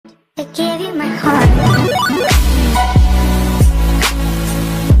give you my heart.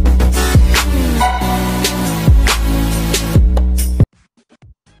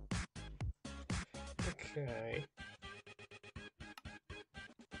 Okay.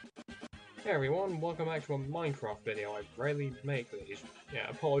 Hey everyone, welcome back to a Minecraft video. I rarely make these. Yeah,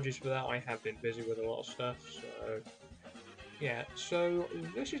 apologies for that, I have been busy with a lot of stuff, so... Yeah, so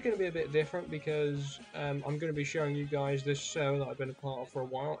this is going to be a bit different because I'm going to be showing you guys this server that I've been a part of for a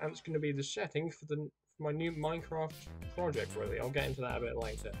while, and it's going to be the setting for my new Minecraft project, really. I'll get into that a bit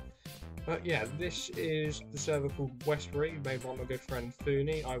later. But yeah, this is the server called Westbury, made by my good friend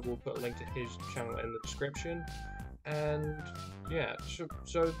Fooney. I will put a link to his channel in the description. And yeah,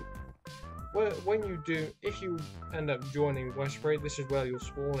 so when you do, if you end up joining Westbury, this is where you'll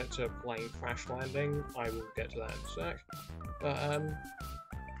spawn. It's a plain crash landing. I will get to that in a sec. But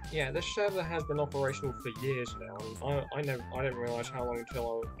yeah, this server has been operational for years now. And I didn't realise how long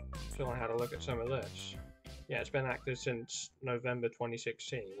until I had a look at some of this. Yeah, it's been active since November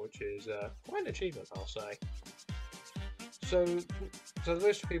 2016, which is quite an achievement, I'll say. So the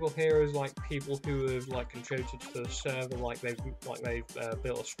list of people here is like people who have like contributed to the server, like they've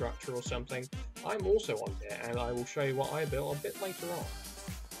built a structure or something. I'm also on here, and I will show you what I built a bit later on.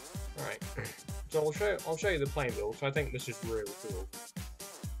 Right, so I'll show you the plane build. So I think this is really cool.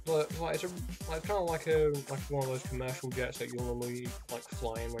 But like it's kind of like one of those commercial jets that you'll normally like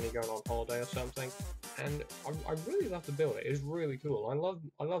fly in when you're going on holiday or something. And I really love the build. It is really cool.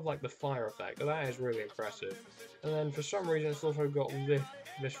 I love like the fire effect. That is really impressive. And then for some reason it's also got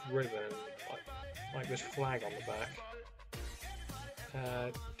this ribbon, like this flag on the back.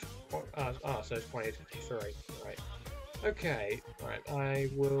 It says 2023. Right. Okay. Right.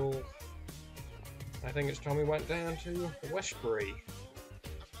 I think it's time we went down to Westbury.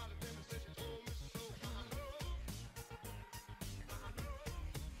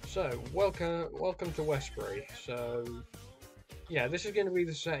 So, welcome to Westbury. So, yeah, this is going to be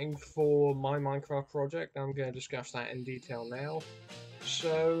the setting for my Minecraft project. I'm going to discuss that in detail now.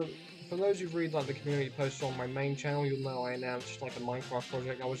 So, for those who read like the community posts on my main channel, you'll know I announced like a Minecraft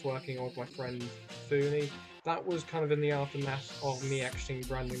project I was working on with my friend Fooney. That was kind of in the aftermath of me exiting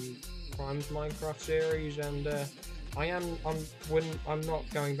Brandon Prime's Minecraft series, and I'm not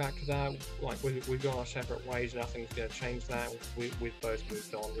going back to that. Like we've gone our separate ways. Nothing's going to change that. We've both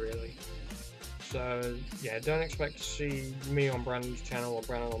moved on, really. So yeah, don't expect to see me on Brandon's channel or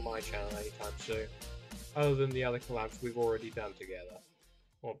Brandon on my channel anytime soon. Other than the other collabs we've already done together.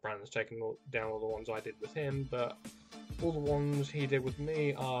 Well, Brandon's taken down all the ones I did with him, but all the ones he did with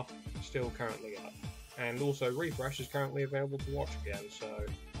me are still currently up. And also Refresh is currently available to watch again. So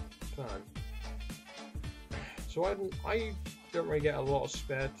fun. So I don't really get a lot of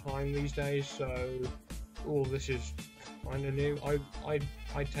spare time these days, so all this is kind of new. I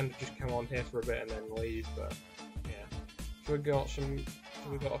tend to just come on here for a bit and then leave, but yeah. So we've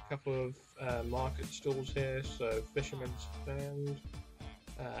got a couple of market stalls here. So fisherman's stand,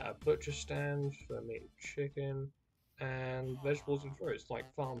 a butcher stand for meat and chicken, and vegetables and fruits like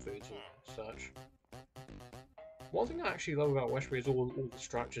farm foods and such. One thing I actually love about Westbury is all the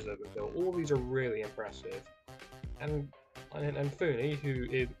structures that have been built. All these are really impressive. And Fooney,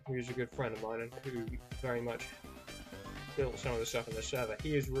 who is a good friend of mine and who very much built some of the stuff in the server,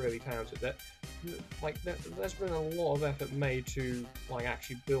 he is really talented. There's been a lot of effort made to like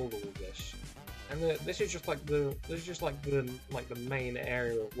actually build all of this, and this is just like the main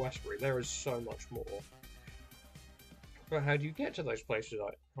area of Westbury. There is so much more. But how do you get to those places?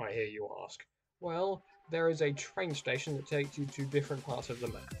 I hear you ask. Well, there is a train station that takes you to different parts of the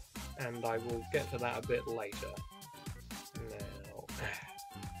map, and I will get to that a bit later. Now,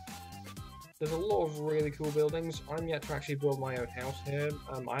 there's a lot of really cool buildings. I'm yet to actually build my own house here.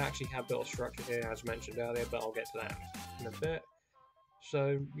 I actually have built a structure here, as mentioned earlier, but I'll get to that in a bit.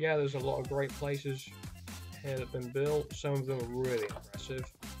 So, yeah, there's a lot of great places here that have been built. Some of them are really impressive.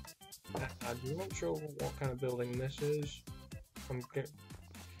 I'm not sure what kind of building this is.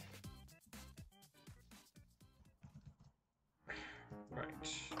 Right.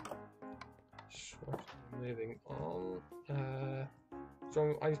 So, moving on.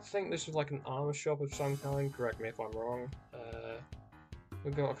 So I think this is like an armor shop of some kind. Correct me if I'm wrong.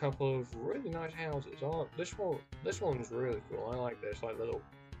 We've got a couple of really nice houses. Oh, this one's really cool. I like this, like little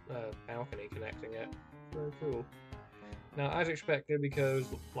balcony connecting it. Very cool. Now, as expected, because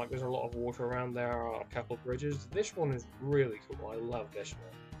like there's a lot of water around, there are a couple of bridges. This one is really cool. I love this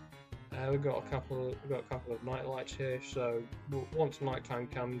one. We've got a couple of night lights here. So once nighttime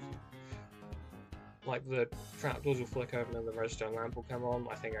comes, like the trapdoors will flick open and the redstone lamp will come on.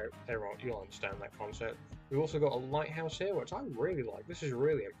 I think everyone you'll understand that concept. We've also got a lighthouse here, which I really like. This is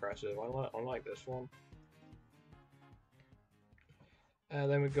really impressive. I like this one.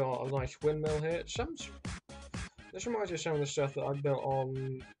 Then we've got a nice windmill here. This reminds me of some of the stuff that I built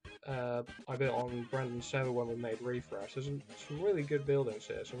on Brandon's server when we made Refresh. There's some really good buildings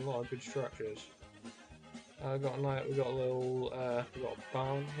here, a lot of good structures. We've got a little we've got a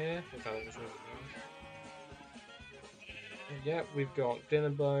barn here, which I think is really nice. Yeah, we've got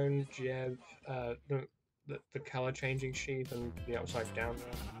Dinnerbone, Jeb, the color changing sheep, and the upside down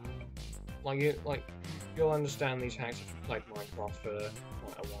one. You'll understand these hacks if you've played Minecraft for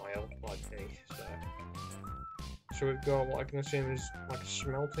like a while, like me. So we've got what I can assume is like a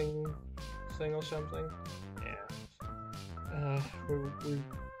smelting thing or something. Yeah.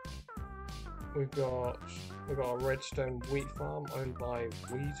 We've got a redstone wheat farm owned by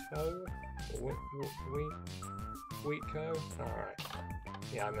Wheatco. Wheatco. All right.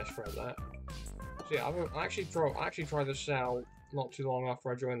 Yeah, I misread that. So yeah, I actually tried this out not too long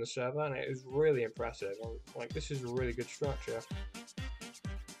after I joined the server, and it is really impressive. Like, this is a really good structure.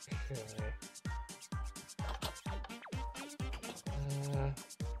 Okay.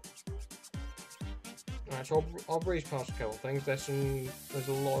 Alright, so I'll breeze past a couple things. There's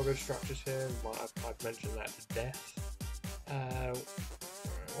a lot of good structures here. Like I've mentioned that to death.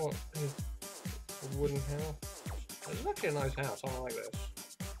 What is a wooden house? It's actually a nice house. I like this.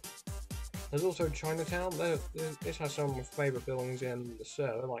 There's also Chinatown. This has some of my favourite buildings in the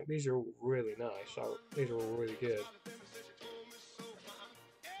server. Like, these are all really nice. So these are all really good.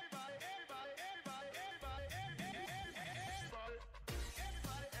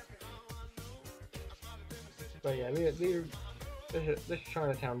 But yeah, this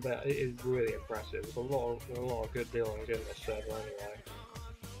Chinatown bit is really impressive. There's a lot of good buildings in this server anyway.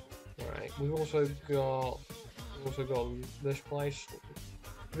 Right, we've also got this place.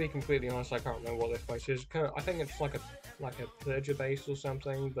 To be completely honest, I can't remember what this place is. I think it's like a pillager base or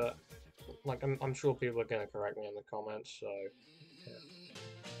something, but like I'm sure people are gonna correct me in the comments. So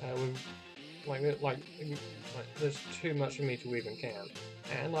yeah, there's too much for me to even count,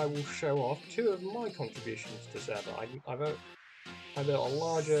 and I will show off two of my contributions to server. I built a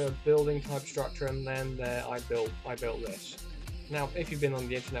larger building type structure, and then I built this. Now, if you've been on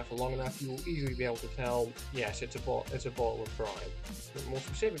the internet for long enough, you will easily be able to tell, yes, it's a bottle of Prime. But more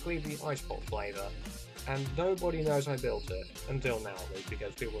specifically, the ice pot flavour. And nobody knows I built it, until now, at least,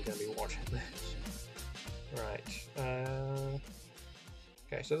 because people are going to be watching this. Right,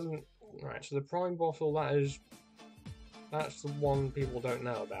 okay, so the Prime bottle, that's the one people don't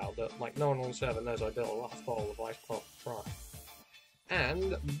know about, that, like, no one on the server knows I built a large bottle of ice pot Prime.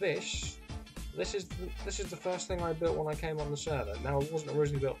 And this is the first thing I built when I came on the server. Now, it wasn't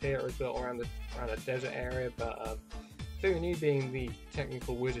originally built here, it was built around a desert area, but Foony, being the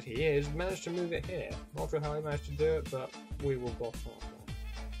technical wizard he is, managed to move it here. Not sure how he managed to do it, but we will go past that.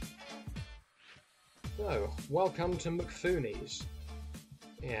 So, welcome to McFoonies.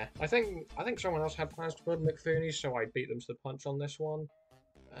 Yeah, I think someone else had plans to build McFoonies, so I beat them to the punch on this one.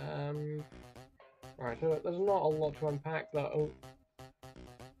 Right, so there's not a lot to unpack, though.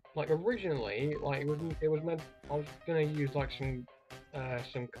 Like, originally, like, it was meant, I was gonna use, like, some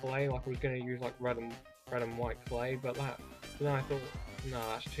clay, like, I was gonna use, like, red and white clay, but then I thought, no,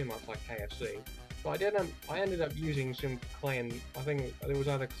 that's too much like KFC. But I ended up using some clay, and I think it was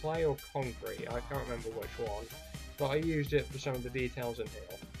either clay or concrete, I can't remember which one, but I used it for some of the details in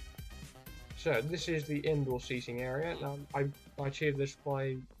here. So, this is the indoor seating area. Now, I achieved this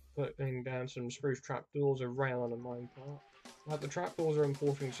by putting down some spruce trapdoors, a rail, and a minecart. The trapdoors are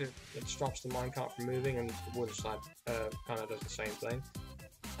important because it stops the minecart from moving, and the wooden slab kind of does the same thing.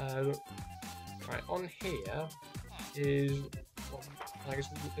 Right, on here is, I guess,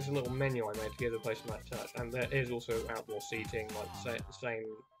 it's a little menu I made to give the place a nice touch, and there is also outdoor seating, like the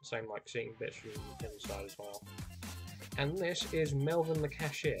same like seating bits from inside as well. And this is Melvin the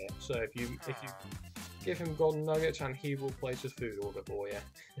cashier. So if you give him golden nuggets, and he will place a food order for you.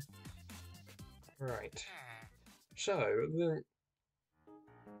 Right. So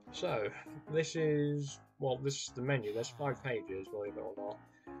this is the menu. There's 5 pages, believe it or not.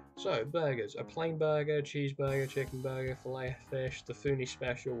 So burgers: a plain burger, cheeseburger, chicken burger, fillet of fish, the Foony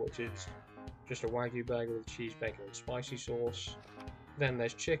special, which is just a Wagyu burger with cheese, bacon, and spicy sauce. Then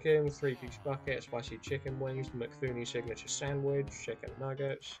there's chicken, 3-piece bucket, spicy chicken wings, the McFoony signature sandwich, chicken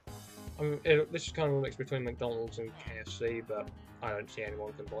nuggets. This is kind of a mix between McDonald's and KFC, but I don't see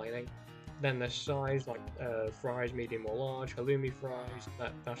anyone complaining. Then there's size, like fries, medium or large, halloumi fries,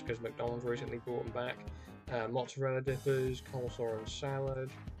 that's because McDonald's recently brought them back, mozzarella dippers, coleslaw and salad.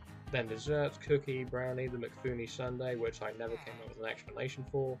 Then desserts: cookie, brownie, the McFoony sundae, which I never came up with an explanation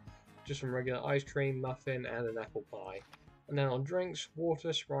for, just some regular ice cream, muffin, and an apple pie. And then on drinks,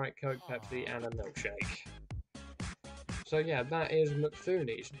 water, Sprite, Coke, Pepsi, and a milkshake. So yeah, that is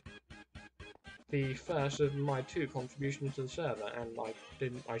McFoonies. The first of my 2 contributions to the server, and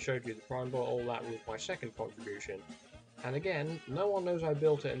I showed you the prime bottle, that was my second contribution. And again, no one knows I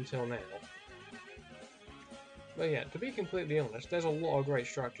built it until now. But yeah, to be completely honest, there's a lot of great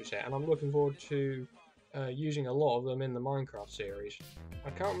structures here, and I'm looking forward to using a lot of them in the Minecraft series. I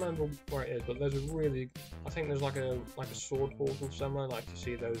can't remember where it is, but there's a really, I think there's like a sword portal somewhere. Like you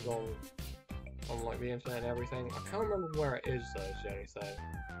see those on like the internet and everything. I can't remember where it is though. Is the only thing.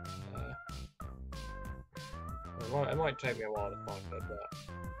 It might take me a while to find it, but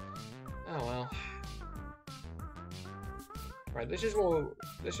oh well. Right, this is one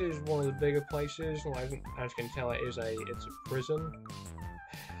of the bigger places. Like, as you can tell, it's a prison.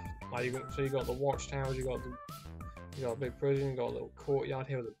 Like so you got the watchtowers, you got a big prison, you got a little courtyard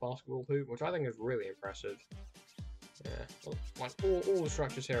here with a basketball hoop, which I think is really impressive. Yeah, like all the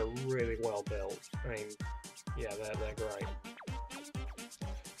structures here are really well built. I mean, yeah, they're great.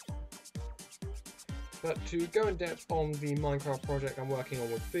 But to go in depth on the Minecraft project I'm working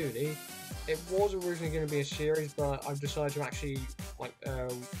on with Booney, it was originally going to be a series, but I've decided to actually like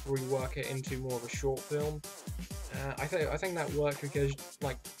rework it into more of a short film. I think that worked because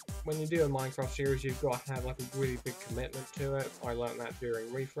like when you do a Minecraft series, you've got to have like a really big commitment to it. I learned that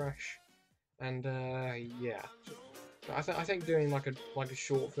during Refresh, and yeah. So I think doing like a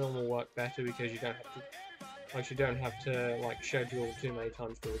short film will work better because you don't have to like schedule too many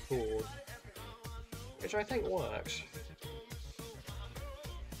times to record, which I think works.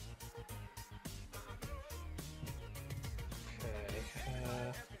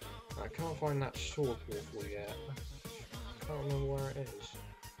 Okay, I can't find that sword portal yet. I can't remember where it is.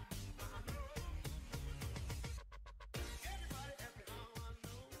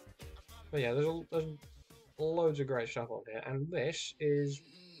 But yeah, there's loads of great stuff on here, and this is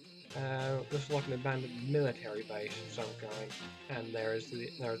like an abandoned military base of some kind. And there's the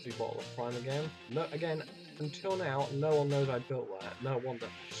bottle of prime again. No, again, until now, no one knows I built that. No one does.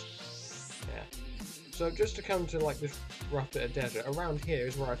 Yeah. So just to come to like this rough bit of desert, around here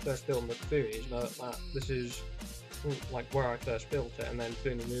is where I first built McFoonies. This is like where I first built it, and then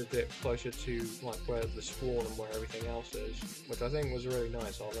Booney moved it closer to like where the spawn and where everything else is, which I think was really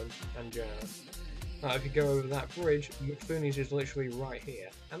nice of him and generous. Now, if you go over that bridge, McFoonies is literally right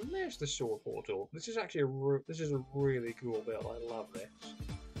here, and there's the sword portal. This is actually a really cool build. I love this.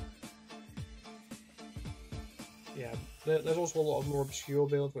 Yeah, there's also a lot of more obscure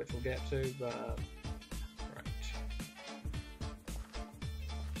builds which we'll get to, but right.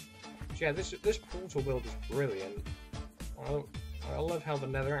 So yeah, this portal build is brilliant. I love how the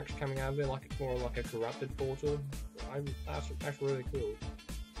netherrack's coming out of it like it's more like a corrupted portal. That's really cool.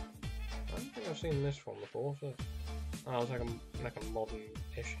 I don't think I've seen this one before, so it's like a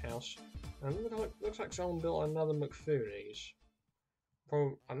modern-ish house. And it looks like someone built another McFoonies. I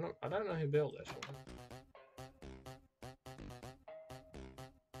don't know who built this one.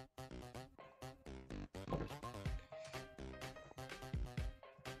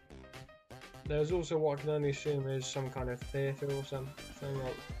 There's also what I can only assume is some kind of theatre or something.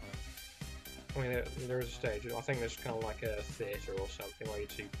 I mean, there is a stage. I think there's kind of like a theatre or something where you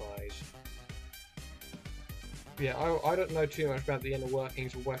two plays. Yeah, I don't know too much about the inner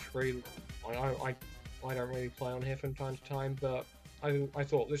workings of Westbury. I don't really play on here from time to time, but I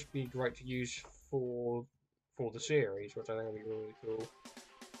thought this would be great to use for the series, which I think would be really cool.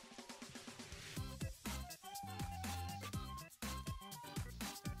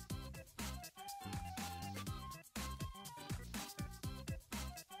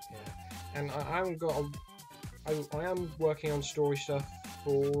 And I haven't got I am working on story stuff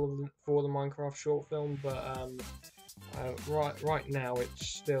for the Minecraft short film, but right now it's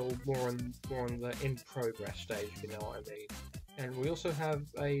still more on the in progress stage, if you know what I mean. And we also have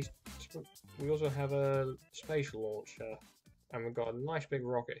a spatial launcher, and we've got a nice big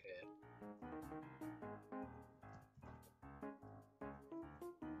rocket here.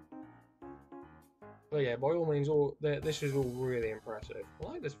 But yeah, by all means, this is all really impressive. I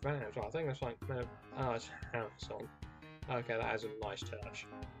like this van as well. I think that's like, oh, it's Amazon. Okay, that is a nice touch.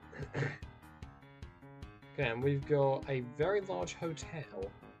 Okay, and we've got a very large hotel.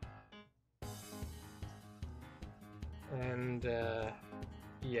 And,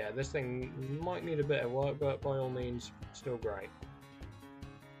 yeah, this thing might need a bit of work, but by all means, still great.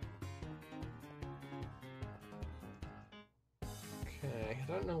 Okay,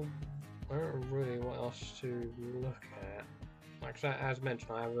 I don't know really what else to look at. Like as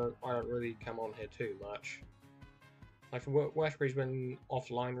mentioned, I don't really come on here too much. like Westbury's been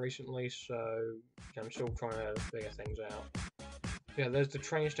offline recently, so I'm still trying to figure things out. Yeah, there's the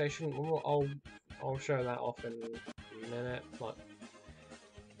train station. I'll show that off in a minute.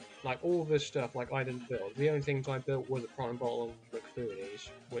 Like all this stuff, like I didn't build. The only things I built were the prime bottle and McFoonies,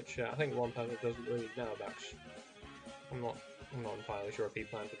 which I think one person doesn't really know about. I'm not I'm not entirely sure if he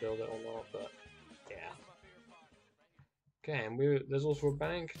planned to build it or not, but yeah. Okay, and there's also a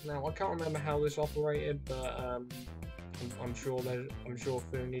bank. Now I can't remember how this operated, but I'm sure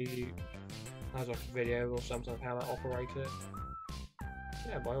Fooney has like a video or something of how that operated.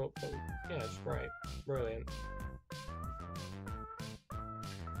 Yeah, yeah, it's great, brilliant.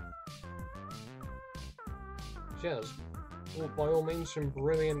 So yeah, there's, well, by all means, some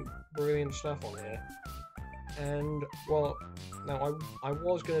brilliant stuff on here. And well, now I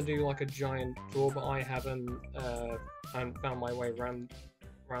was gonna do like a giant tour, but I haven't found my way around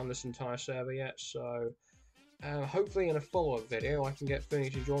this entire server yet. So hopefully in a follow-up video, I can get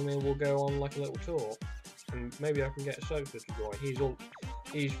Fooney to join me, and we'll go on like a little tour. And maybe I can get Sofa to join.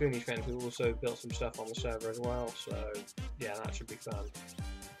 He's Fooney's friend who also built some stuff on the server as well. So yeah, that should be fun.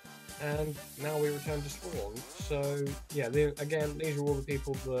 And now we return to spawn. So yeah, again, these are all the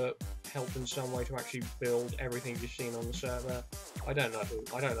people that helped in some way to actually build everything you've seen on the server. I don't know who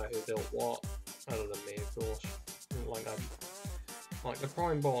built what, other than me, of course. Like the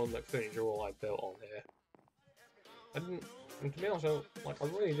prime ball and McFinn's are all I built on here. And to be honest, I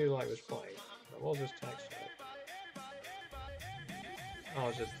really do like this place. What was this text? Oh,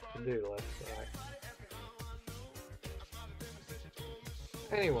 it's just a to-do list, right?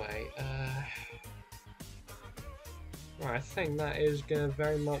 Anyway, right, I think that is going to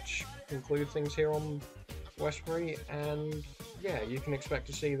very much conclude things here on Westbury, and yeah, you can expect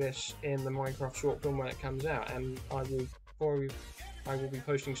to see this in the Minecraft short film when it comes out, and I will be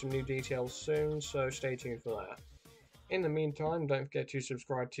posting some new details soon, so stay tuned for that. In the meantime, don't forget to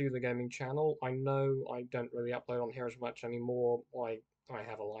subscribe to the gaming channel. I know I don't really upload on here as much anymore, I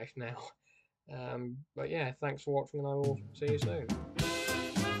have a life now. But yeah, thanks for watching, and I will see you soon.